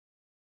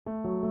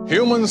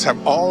Humans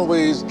have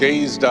always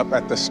gazed up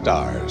at the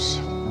stars.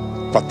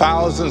 For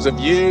thousands of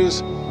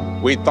years,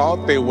 we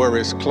thought they were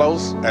as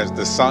close as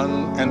the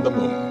sun and the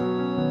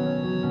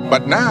moon.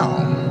 But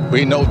now,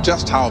 we know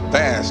just how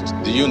vast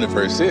the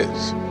universe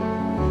is.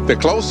 The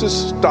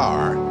closest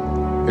star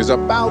is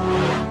about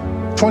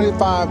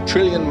 25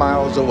 trillion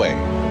miles away.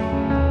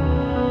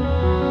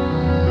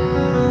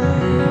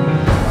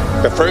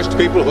 The first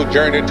people who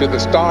journey to the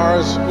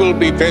stars will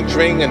be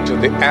venturing into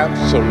the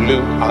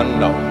absolute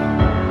unknown.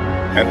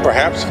 And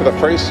perhaps for the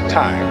first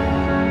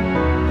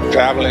time,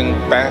 traveling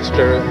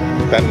faster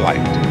than light.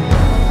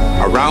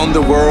 Around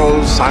the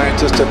world,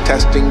 scientists are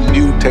testing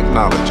new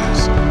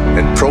technologies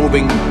and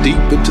probing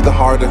deep into the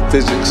heart of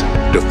physics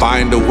to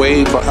find a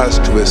way for us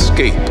to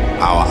escape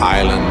our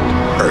island,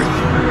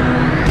 Earth.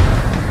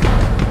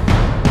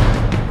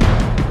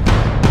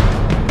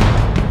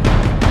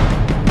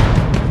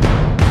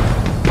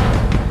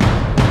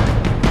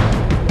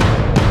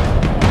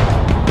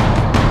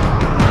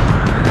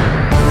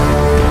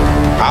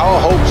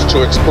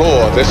 To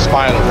explore this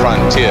final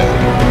frontier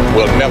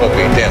will never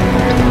be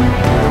dimmed.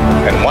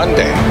 And one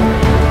day,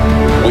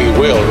 we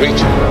will reach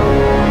it.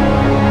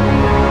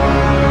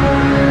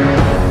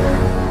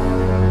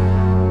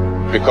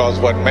 Because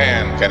what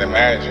man can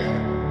imagine,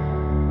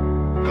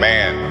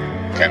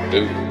 man can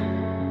do.